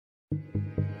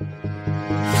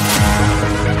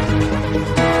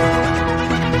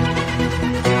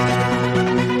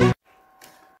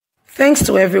Thanks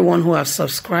to everyone who have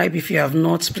subscribed. If you have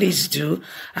not, please do.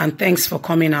 And thanks for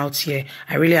coming out here.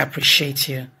 I really appreciate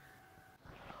you.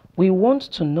 We want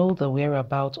to know the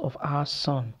whereabouts of our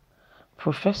son,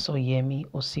 Professor Yemi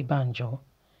Osinbajo,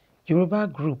 Yoruba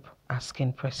group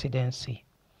asking presidency.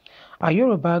 A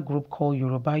Yoruba group called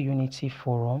Yoruba Unity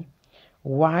Forum,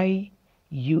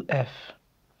 YUF,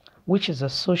 which is a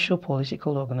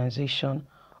social-political organization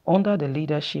under the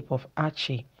leadership of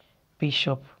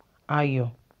Archbishop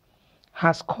Ayo,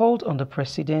 has called on the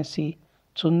presidency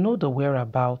to know the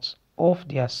whereabouts of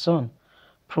their son,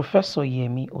 Professor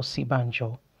Yemi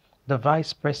Osinbajo, the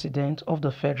Vice President of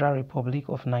the Federal Republic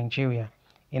of Nigeria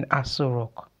in Aso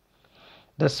Rock.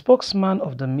 The spokesman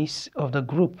of the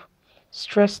group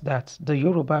stressed that the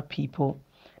Yoruba people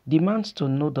demand to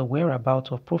know the whereabouts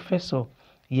of Professor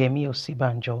Yemi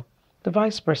Osinbajo, the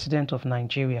Vice President of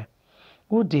Nigeria,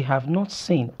 who they have not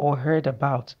seen or heard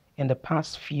about in the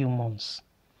past few months.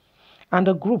 And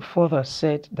the group further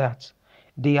said that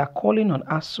they are calling on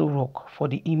Aso Rock for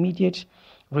the immediate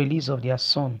release of their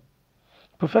son,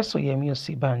 Professor Yemi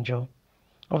Osinbajo,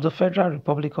 of the Federal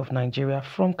Republic of Nigeria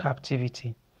from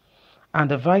captivity. And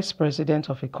the Vice President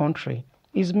of a country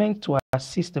is meant to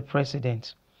assist the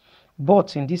President.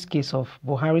 But in this case of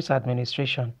Buhari's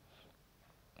administration,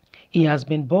 he has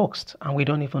been boxed and we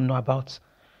don't even know about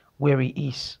where he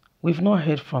is. We've not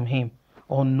heard from him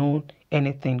or known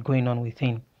anything going on with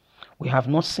him. We have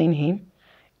not seen him,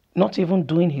 not even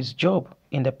doing his job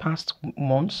in the past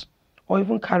months or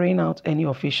even carrying out any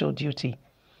official duty.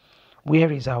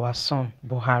 Where is our son,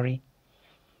 Buhari?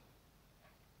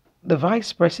 The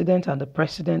Vice President and the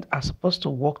President are supposed to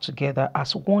work together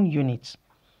as one unit,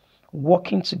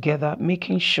 working together,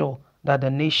 making sure that the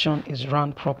nation is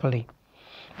run properly.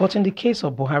 But in the case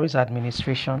of Buhari's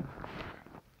administration,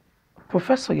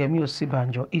 Professor Yemi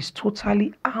Osinbajo is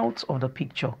totally out of the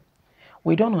picture.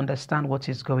 We don't understand what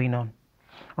is going on.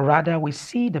 Rather, we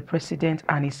see the president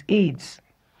and his aides,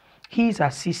 his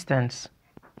assistants,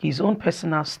 his own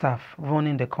personal staff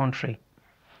running the country.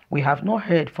 We have not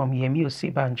heard from Yemi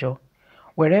Osinbajo.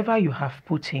 Wherever you have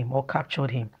put him or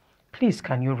captured him, please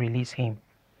can you release him?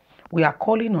 We are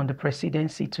calling on the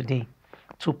presidency today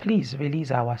to please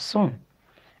release our son,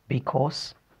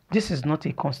 because this is not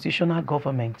a constitutional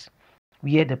government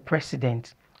where the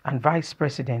president and vice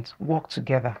president work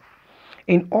together.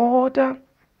 In other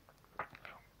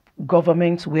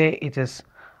governments where it is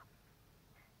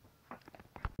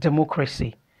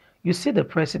democracy, you see the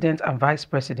president and vice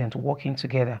president working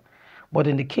together. But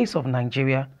in the case of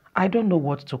Nigeria, I don't know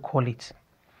what to call it.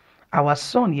 Our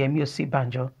son Yemi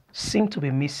Osinbajo seems to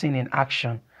be missing in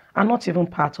action and not even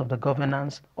part of the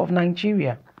governance of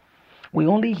Nigeria. We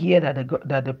only hear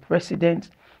that the president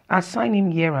assigned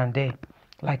him here and there,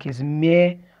 like he's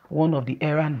mere one of the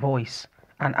errand boys,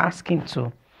 and ask him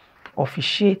to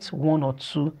officiate one or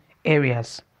two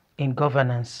areas in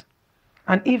governance.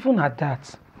 And even at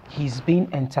that, he's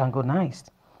been antagonized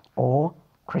or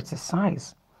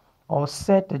criticized or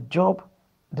said the job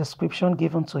description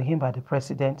given to him by the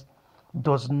president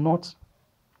does not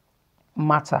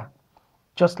matter,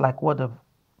 just like what the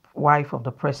wife of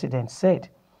the president said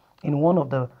in one of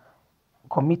the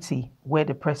committee where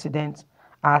the president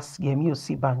asked Yemi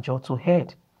Osinbajo to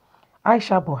head.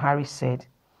 Aisha Buhari said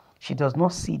she does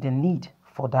not see the need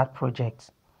for that project.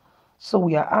 So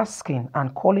we are asking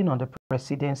and calling on the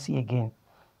presidency again,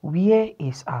 where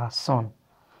is our son?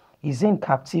 He's in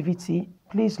captivity.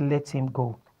 Please let him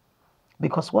go.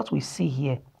 Because what we see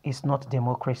here is not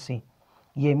democracy.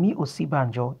 Yemi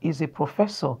Osinbajo is a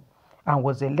professor and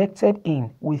was elected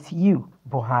in with you,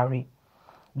 Buhari.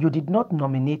 You did not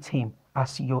nominate him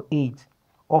as your aide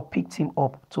or picked him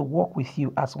up to work with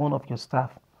you as one of your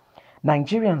staff.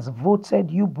 Nigerians voted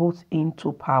you both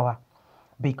into power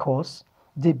because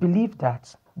they believe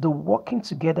that the working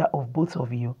together of both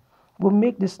of you will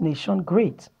make this nation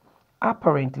great.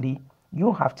 Apparently,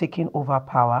 you have taken over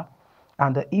power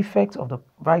and the effect of the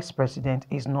vice president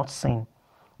is not seen.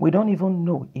 We don't even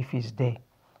know if he's there.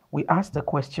 We ask the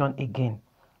question again,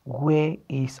 where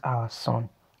is our son?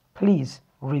 Please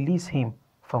release him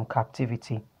from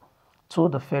captivity. To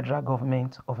the federal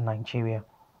government of Nigeria.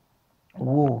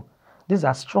 Whoa, these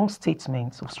are strong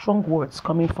statements, strong words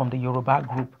coming from the Yoruba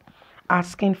group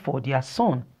asking for their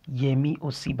son, Yemi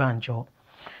Osinbajo.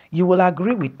 You will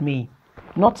agree with me,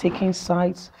 not taking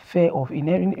sides fair of in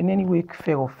any way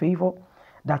fair or favor,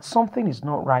 that something is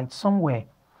not right somewhere.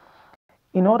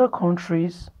 In other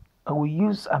countries, we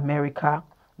use America,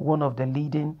 one of the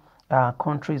leading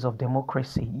countries of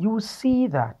democracy. You will see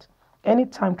that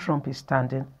Anytime Trump is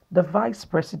standing, the vice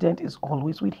president is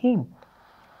always with him.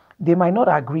 They might not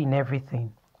agree in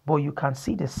everything, but you can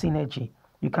see the synergy.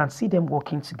 You can see them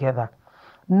working together.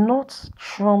 Not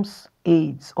Trump's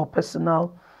aides or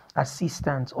personal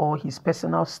assistants or his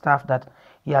personal staff that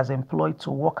he has employed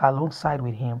to work alongside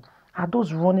with him are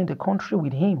those running the country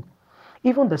with him.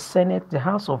 Even the Senate, the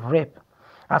House of Rep,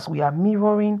 as we are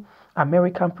mirroring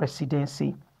American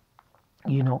presidency,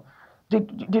 you know, they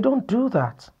don't do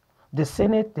that. The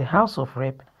Senate, the House of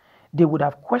Rep, they would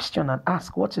have questioned and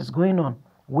asked what is going on.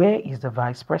 Where is the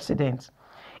vice president?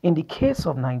 In the case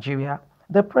of Nigeria,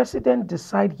 the president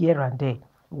decide here and there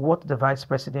what the vice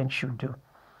president should do.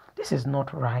 This is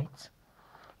not right.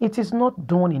 It is not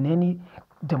done in any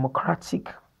democratic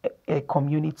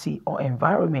community or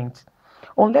environment.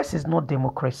 Unless it's not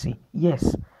democracy,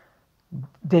 yes,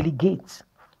 delegate,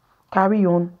 carry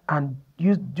on and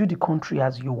you do the country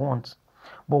as you want.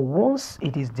 But once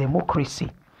it is democracy,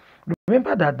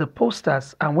 remember that the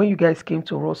posters and when you guys came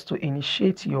to us to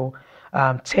initiate your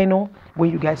tenure,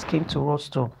 when you guys came to us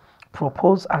to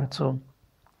propose and to,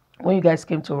 when you guys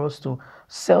came to us to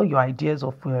sell your ideas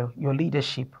of your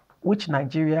leadership, which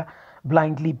Nigeria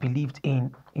blindly believed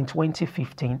in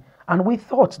 2015, and we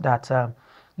thought that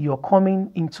your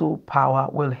coming into power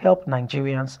will help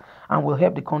Nigerians and will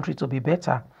help the country to be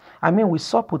better. I mean, we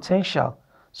saw potential.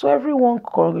 So everyone,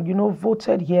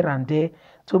 voted here and there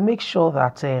to make sure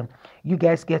that you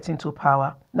guys get into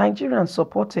power. Nigerians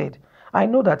supported. I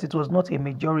know that it was not a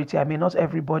majority. I mean, not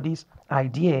everybody's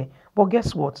idea. But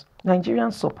guess what?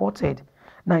 Nigerians supported.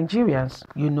 Nigerians,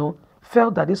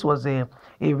 felt that this was a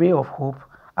ray of hope,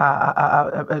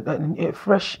 a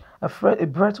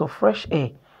breath of fresh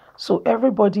air. So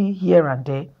everybody here and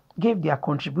there gave their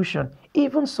contribution.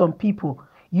 Even some people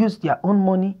used their own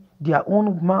money, their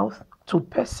own mouth to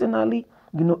personally,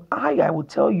 I will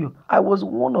tell you, I was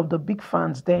one of the big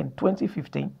fans then,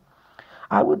 2015.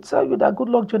 I would tell you that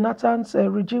Goodluck Jonathan's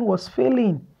regime was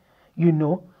failing, you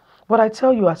know. But I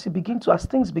tell you, as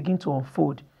things begin to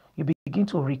unfold, you begin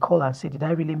to recall and say, did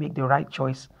I really make the right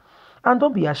choice? And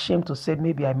don't be ashamed to say,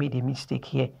 maybe I made a mistake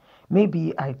here.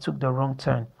 Maybe I took the wrong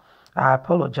turn. I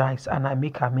apologize and I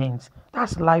make amends.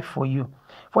 That's life for you.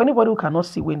 For anybody who cannot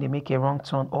see when they make a wrong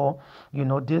turn or,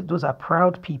 those are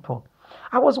proud people.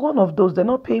 I was one of those. They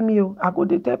not pay me. I go,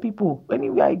 they tell people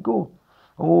anywhere I go.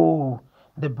 Oh,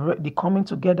 the coming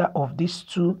together of these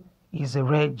two is a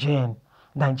rare gem.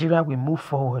 Nigeria will move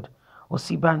forward.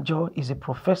 Osinbajo is a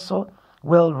professor,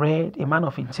 well-read, a man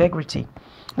of integrity.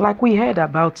 Like we heard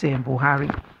about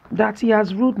Buhari, that he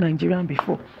has ruled Nigeria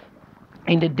before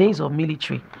in the days of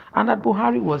military. And that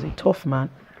Buhari was a tough man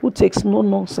who takes no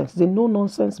nonsense, the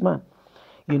no-nonsense man.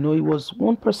 He was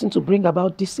one person to bring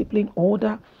about discipline,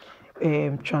 order,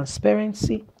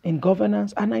 transparency in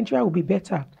governance, and Nigeria will be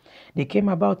better. They came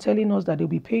about telling us that they'll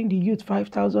be paying the youth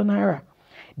 5,000 naira.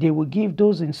 They will give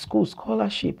those in school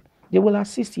scholarship. They will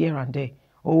assist here and there.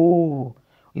 Oh,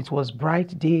 it was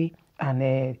bright day, and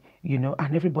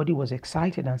and everybody was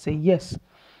excited and say, yes,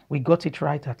 we got it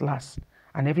right at last.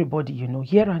 And everybody,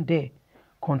 here and there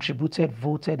contributed,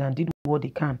 voted, and did what they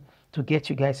can to get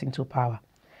you guys into power.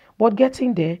 But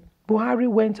getting there, Buhari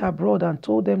went abroad and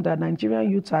told them that Nigerian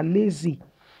youths are lazy,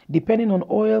 depending on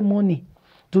oil money,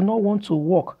 do not want to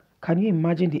work. Can you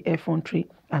imagine the effrontery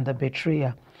and the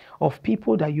betrayal of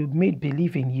people that you made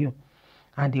believe in you,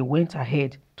 and they went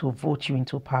ahead to vote you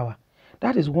into power?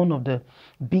 That is one of the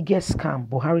biggest scams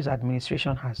Buhari's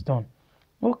administration has done.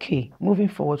 Okay, moving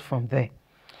forward from there.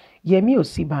 Yemi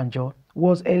Osinbajo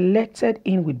was elected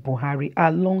in with Buhari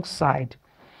alongside,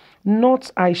 not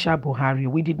Aisha Buhari.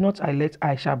 We did not elect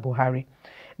Aisha Buhari.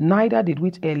 Neither did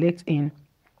we elect in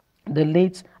the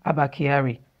late Abba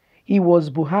Kyari. He was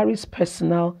Buhari's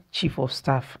personal chief of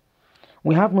staff.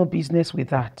 We have no business with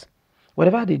that.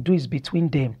 Whatever they do is between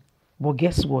them. But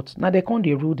guess what? Now they can't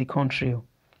rule the country.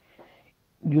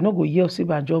 You not go hear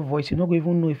Osinbajo's voice. You not go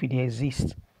even know if it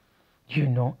exists.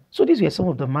 So these were some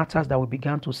of the matters that we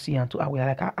began to see and we are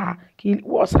like,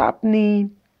 what's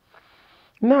happening?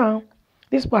 Now,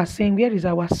 these people are saying, where is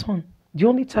our son? The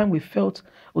only time we felt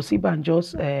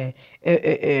Osinbajo's,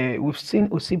 we've seen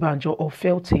Osinbajo or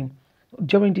felt him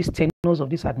during these tenures of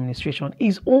this administration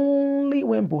is only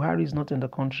when Buhari is not in the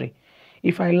country.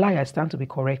 If I lie, I stand to be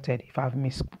corrected. If I've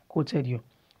misquoted you,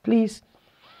 please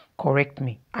correct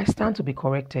me. I stand to be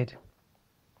corrected.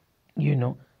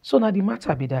 So now the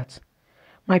matter be that.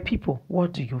 My people,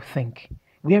 what do you think?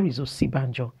 Where is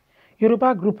Osinbajo?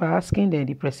 Yoruba group are asking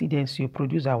the presidency to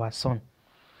produce our son.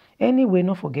 Anyway,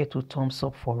 don't forget to thumbs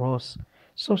up for us.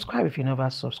 Subscribe if you never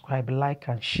subscribe, like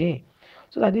and share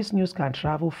so that this news can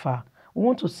travel far. We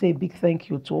want to say a big thank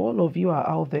you to all of you who are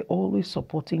out there always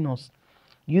supporting us.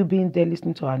 You being there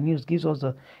listening to our news gives us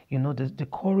the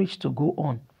courage to go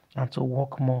on and to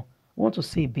work more. We want to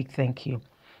say a big thank you.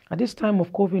 At this time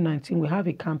of COVID-19, we have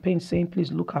a campaign saying,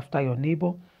 please look after your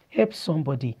neighbor, help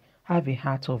somebody, have a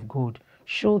heart of gold,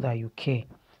 show that you care.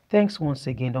 Thanks once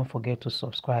again. Don't forget to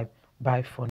subscribe. Bye for now.